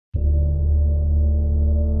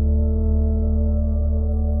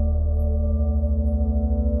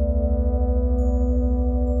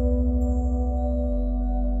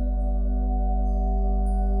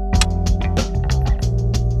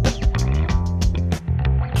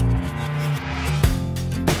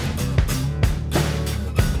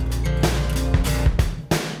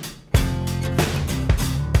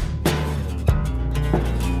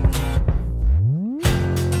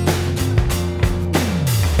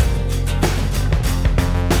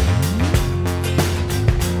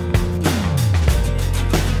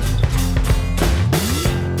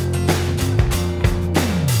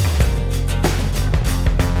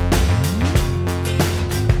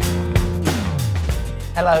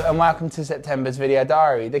Hello and welcome to September's video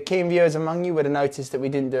diary. The keen viewers among you would have noticed that we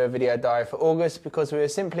didn't do a video diary for August because we were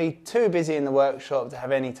simply too busy in the workshop to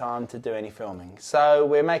have any time to do any filming. So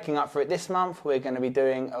we're making up for it this month. We're going to be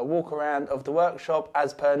doing a walk around of the workshop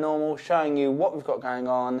as per normal, showing you what we've got going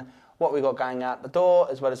on, what we've got going out the door,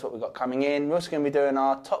 as well as what we've got coming in. We're also going to be doing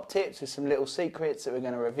our top tips with some little secrets that we're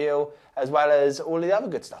going to reveal, as well as all of the other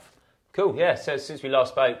good stuff. Cool, yeah, so since we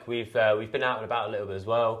last spoke, we've been out and about a little bit as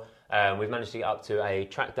well. We've managed to get up to a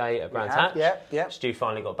track day at Brands Hatch. Yeah. Stu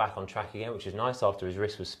finally got back on track again, which is nice after his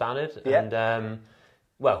wrist was spanned. Yep. And,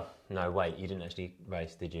 well, no, wait, you didn't actually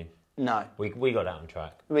race, did you? No. We got out on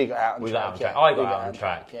track. We got out on track. I got out on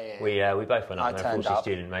track. Yeah. We both went up, and unfortunately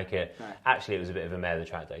Stu didn't make it. No. Actually, it was a bit of a mare the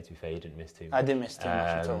track day, to be fair. You didn't miss too much. I didn't miss too much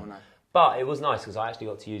at all, no. But it was nice because I actually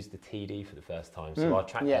got to use the TD for the first time. So our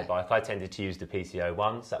track day bike, I tended to use the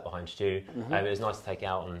PCO1, sat behind Stu. It was nice to take it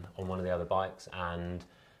out on one of the other bikes, and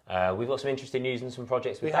we've got some interesting news and some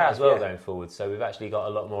projects with that as well going forward. So we've actually got a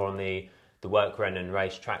lot more on the work run and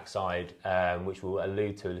race track side, which we'll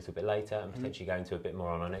allude to a little bit later and potentially go into a bit more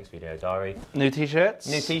on our next video diary. New t-shirts.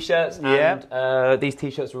 And these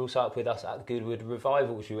t-shirts were also up with us at the Goodwood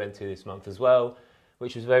Revival, which we went to this month as well,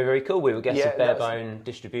 which was very, very cool. We were guests of Barebone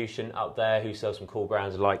Distribution up there, who sell some cool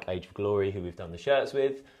brands like Age of Glory, who we've done the shirts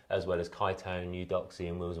with, as well as Kytone, Eudoxy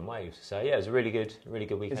and Wheels and Waves. So yeah, it was a really good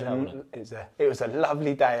weekend out, wasn't it? It was a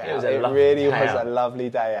lovely day out. It really was a lovely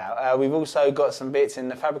day out. We've also got some bits in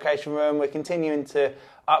the fabrication room. We're continuing to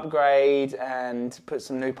upgrade and put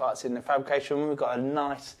some new parts in the fabrication room. We've got a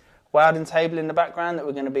nice welding table in the background that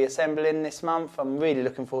we're going to be assembling this month. I'm really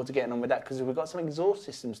looking forward to getting on with that because we've got some exhaust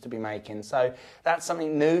systems to be making. So that's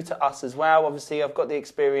something new to us as well. Obviously, I've got the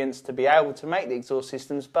experience to be able to make the exhaust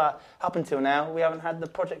systems, but up until now, we haven't had the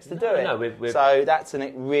projects to do it. So that's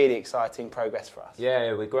a really exciting progress for us.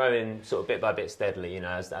 Yeah, we're growing sort of bit by bit steadily, you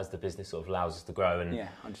know, as the business sort of allows us to grow. And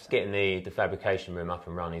getting the fabrication room up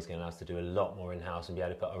and running is going to allow us to do a lot more in-house and be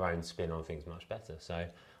able to put our own spin on things much better. So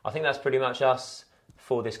I think that's pretty much us.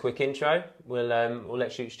 For this quick intro, we'll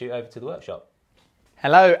let Stu over to the workshop.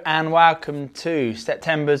 Hello and welcome to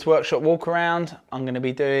September's workshop walk around. I'm going to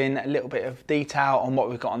be doing a little bit of detail on what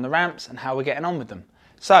we've got on the ramps and how we're getting on with them.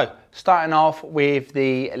 So, starting off with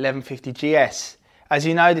the 1150GS. As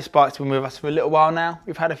you know, this bike's been with us for a little while now.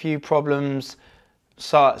 We've had a few problems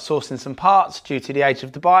sourcing some parts due to the age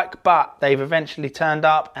of the bike, but they've eventually turned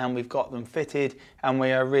up and we've got them fitted and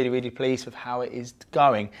we are really, really pleased with how it is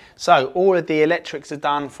going. So all of the electrics are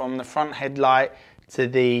done from the front headlight to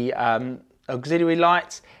the auxiliary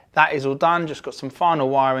lights. That is all done, just got some final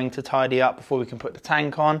wiring to tidy up before we can put the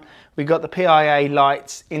tank on. We've got the PIA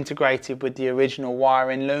lights integrated with the original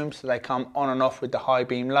wiring loom, so they come on and off with the high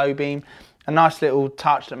beam, low beam. A nice little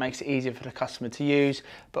touch that makes it easier for the customer to use,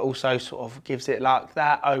 but also sort of gives it like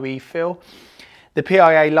that OE feel. The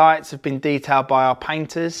PIA lights have been detailed by our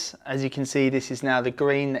painters. As you can see, this is now the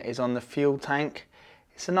green that is on the fuel tank.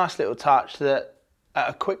 It's a nice little touch that at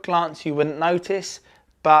a quick glance you wouldn't notice,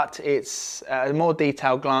 but it's a more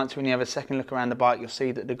detailed glance when you have a second look around the bike, you'll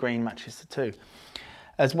see that the green matches the two.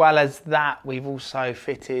 As well as that, we've also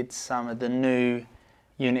fitted some of the new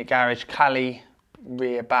Unit Garage Cali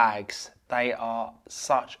rear bags. They are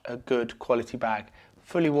such a good quality bag.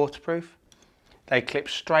 Fully waterproof. They clip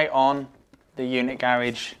straight on the Unit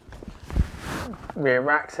Garage rear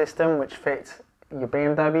rack system, which fits your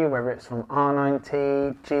BMW, whether it's from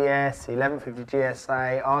R90, GS, 1150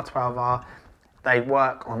 GSA, R12R. They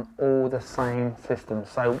work on all the same systems.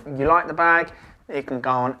 So you like the bag, it can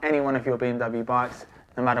go on any one of your BMW bikes,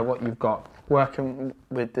 no matter what you've got. Working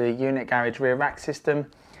with the Unit Garage rear rack system,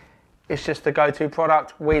 it's just the go-to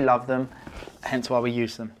product. We love them, hence why we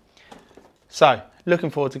use them. So, looking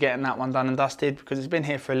forward to getting that one done and dusted because it's been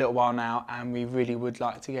here for a little while now and we really would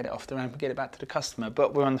like to get it off the ramp and get it back to the customer,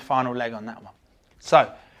 but we're on the final leg on that one.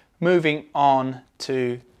 So, moving on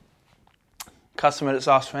to customer that's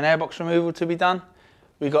asked for an airbox removal to be done.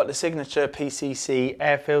 We've got the signature PCC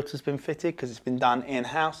air filter's been fitted because it's been done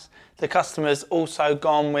in-house. The customer's also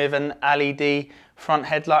gone with an LED front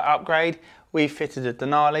headlight upgrade. We fitted a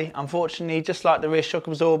Denali. Unfortunately, just like the rear shock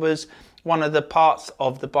absorbers, one of the parts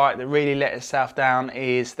of the bike that really let itself down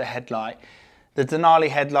is the headlight. The Denali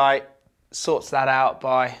headlight sorts that out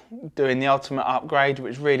by doing the ultimate upgrade,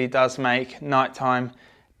 which really does make nighttime,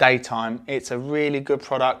 daytime. It's a really good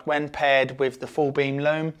product. When paired with the full beam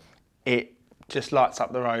loom, it just lights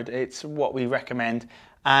up the road. It's what we recommend.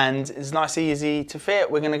 And it's nice, easy to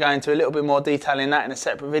fit. We're going to go into a little bit more detail in that in a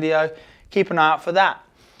separate video. Keep an eye out for that.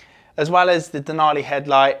 As well as the Denali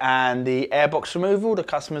headlight and the airbox removal, the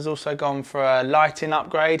customer's also gone for a lighting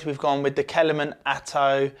upgrade. We've gone with the Kellerman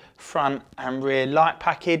Atto front and rear light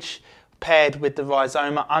package. paired with the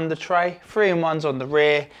Rhizoma under tray, 3-in-1s on the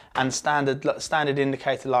rear and standard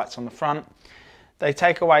indicator lights on the front. They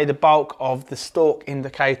take away the bulk of the stalk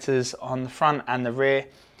indicators on the front and the rear.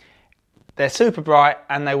 They're super bright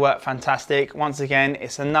and they work fantastic. Once again,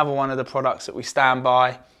 it's another one of the products that we stand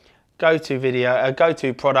by.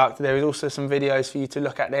 Go-to product. There is also some videos for you to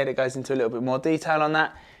look at there that goes into a little bit more detail on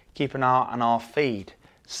that. Keep an eye on our feed.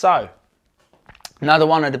 So, another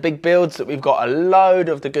one of the big builds that we've got a load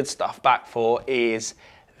of the good stuff back for is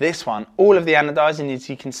this one. All of the anodizing, as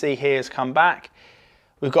you can see here, has come back.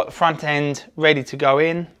 We've got the front end ready to go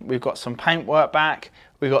in. We've got some paint work back.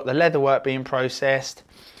 We've got the leather work being processed.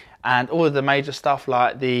 And all of the major stuff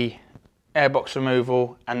like the airbox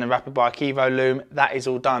removal and the Rapid Bike Evo loom, that is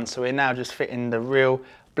all done. So we're now just fitting the real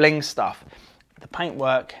bling stuff. The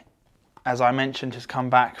paintwork, as I mentioned, has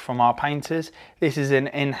come back from our painters. This is an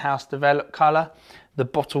in-house developed colour, the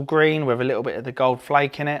bottle green with a little bit of the gold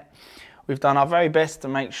flake in it. We've done our very best to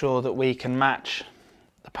make sure that we can match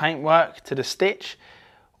the paintwork to the stitch.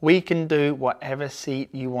 We can do whatever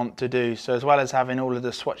seat you want to do. So as well as having all of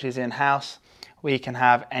the swatches in-house, we can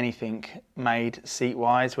have anything made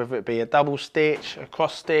seat-wise, whether it be a double stitch, a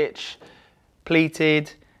cross stitch,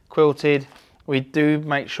 pleated, quilted. We do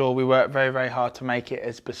make sure we work very, very hard to make it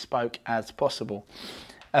as bespoke as possible.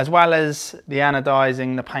 As well as the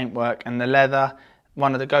anodizing, the paintwork and the leather,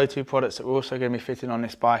 one of the go-to products that we're also going to be fitting on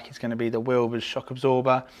this bike is going to be the Wilbur's shock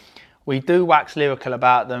absorber. We do wax lyrical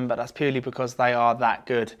about them, but that's purely because they are that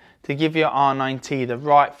good. To give your R9T the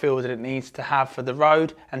right feel that it needs to have for the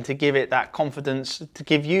road and to give it that confidence, to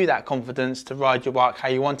give you that confidence to ride your bike how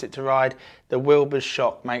you want it to ride, the Wilbur's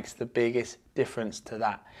shock makes the biggest difference to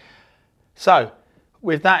that. So,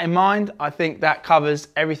 with that in mind, I think that covers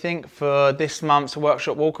everything for this month's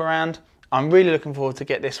workshop walk around. I'm really looking forward to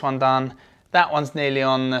get this one done. That one's nearly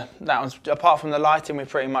on, apart from the lighting, we're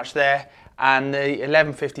pretty much there. And the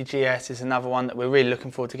 1150GS is another one that we're really looking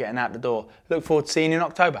forward to getting out the door. Look forward to seeing you in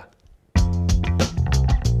October.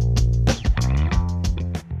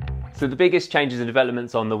 So the biggest changes and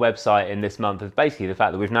developments on the website in this month is basically the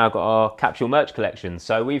fact that we've now got our capsule merch collection.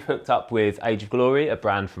 So we've hooked up with Age of Glory, a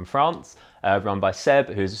brand from France, run by Seb,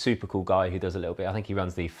 who's a super cool guy who does a little bit, I think he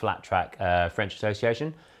runs the Flat Track French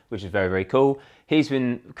Association, which is very, very cool. He's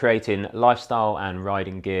been creating lifestyle and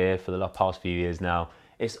riding gear for the past few years now.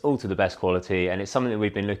 It's all to the best quality, and it's something that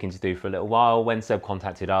we've been looking to do for a little while. When Seb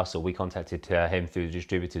contacted us, or we contacted him through the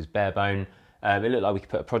distributors Barebone, it looked like we could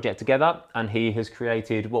put a project together, and he has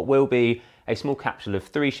created what will be a small capsule of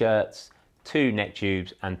 3 shirts, 2 neck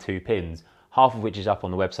tubes and 2 pins, half of which is up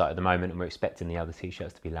on the website at the moment, and we're expecting the other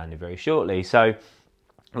t-shirts to be landed very shortly. So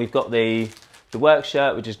we've got the work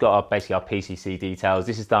shirt, which has got basically our PCC details.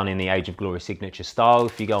 This is done in the Age of Glory signature style.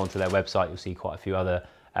 If you go onto their website, you'll see quite a few other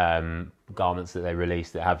garments that they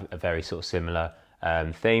released that have a very sort of similar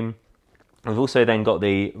theme. We've also then got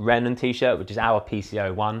the Renan t-shirt, which is our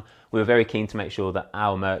PCO one. We were very keen to make sure that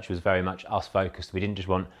our merch was very much us focused. We didn't just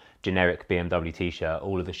want generic BMW t-shirt.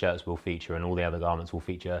 All of the shirts will feature, and all the other garments will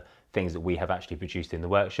feature things that we have actually produced in the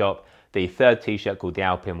workshop. The third t-shirt, called the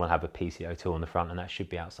Alpine, will have a PCO tool on the front, and that should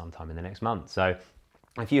be out sometime in the next month. So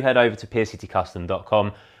if you head over to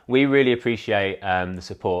piercitycustom.com, we really appreciate the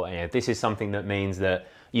support. You know, this is something that means that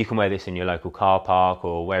you can wear this in your local car park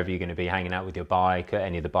or wherever you're going to be hanging out with your bike, at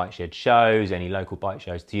any of the bike shed shows, any local bike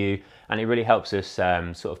shows to you, and it really helps us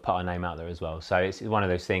sort of put our name out there as well. So it's one of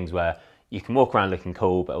those things where you can walk around looking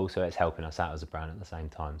cool, but also it's helping us out as a brand at the same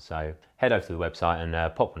time. So head over to the website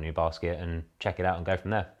and pop on your basket and check it out and go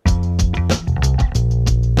from there.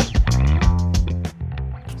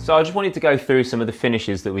 So I just wanted to go through some of the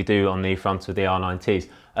finishes that we do on the front of the R9Ts.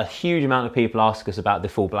 A huge amount of people ask us about the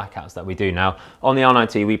full blackouts that we do now. On the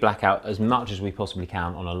R9T, we black out as much as we possibly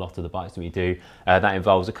can on a lot of the bikes that we do. That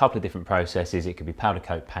involves a couple of different processes. It could be powder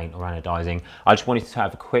coat, paint, or anodizing. I just wanted to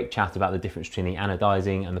have a quick chat about the difference between the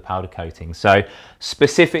anodizing and the powder coating. So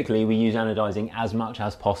specifically, we use anodizing as much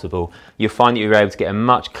as possible. You'll find that you're able to get a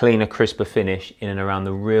much cleaner, crisper finish in and around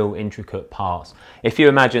the real intricate parts. If you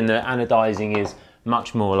imagine that anodizing is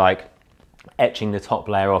much more like etching the top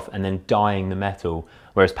layer off and then dyeing the metal,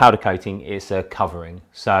 whereas powder coating is a covering.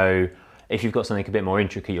 So if you've got something a bit more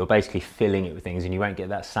intricate, you're basically filling it with things and you won't get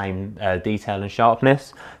that same detail and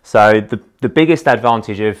sharpness. So the biggest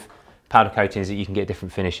advantage of powder coating is that you can get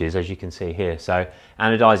different finishes, as you can see here. So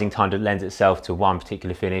anodizing kind of lends itself to one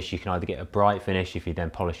particular finish. You can either get a bright finish if you then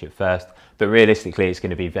polish it first, but realistically it's going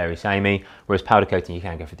to be very samey, whereas powder coating you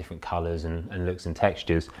can go for different colors and looks and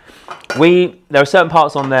textures. There are certain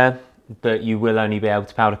parts on there that you will only be able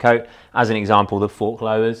to powder coat. As an example, the fork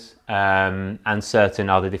lowers and certain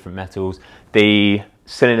other different metals. The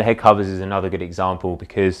cylinder head covers is another good example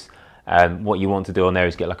because what you want to do on there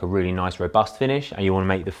is get like a really nice robust finish, and you want to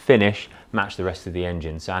make the finish match the rest of the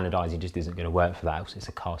engine. So anodizing just isn't going to work for that, because it's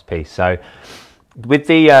a cast piece. So with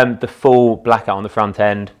the full blackout on the front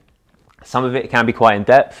end, some of it can be quite in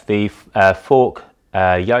depth. The fork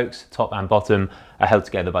yokes, top and bottom, are held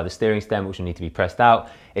together by the steering stem, which will need to be pressed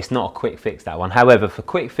out. It's not a quick fix, that one. However, for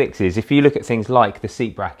quick fixes, if you look at things like the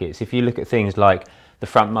seat brackets, if you look at things like the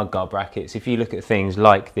front mudguard brackets, if you look at things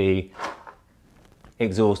like the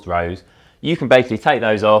exhaust rows, you can basically take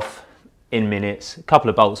those off in minutes, a couple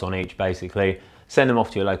of bolts on each basically, send them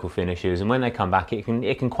off to your local finishers, and when they come back, it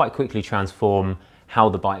can quite quickly transform how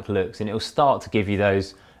the bike looks, and it will start to give you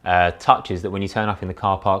those touches that when you turn up in the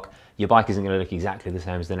car park, your bike isn't going to look exactly the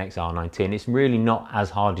same as the next R19. It's really not as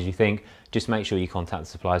hard as you think. Just make sure you contact the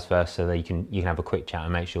suppliers first, so that you can have a quick chat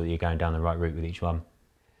and make sure that you're going down the right route with each one.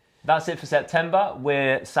 That's it for September.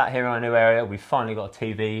 We're sat here in our new area. We've finally got a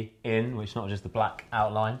TV in, which is not just the black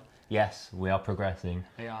outline. Yes, we are progressing.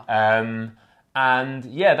 We are. And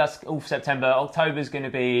yeah, that's all for September. October's going to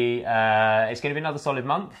be, it's going to be another solid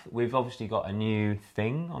month. We've obviously got a new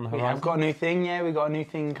thing on the horizon. Yeah, we've got a new thing, we've got a new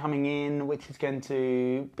thing coming in, which is going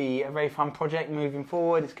to be a very fun project moving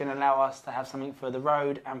forward. It's going to allow us to have something for the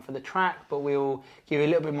road and for the track, but we'll give you a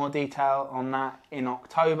little bit more detail on that in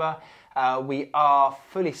October. We are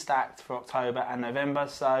fully stacked for October and November,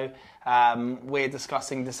 so we're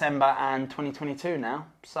discussing December and 2022 now.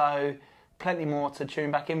 So plenty more to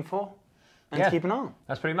tune back in for. And to keep an eye on.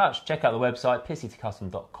 That's pretty much. Check out the website,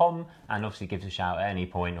 piercitycustom.com, and obviously give us a shout at any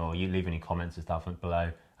point, or you leave any comments and stuff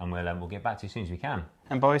below, and we'll get back to you as soon as we can.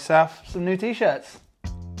 And buy yourself some new t-shirts.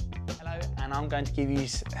 Hello, and I'm going to give you,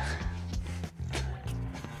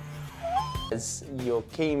 as your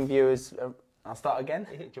keen viewers, I'll start again.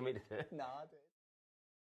 Do you want me to do it? No, I'll do it.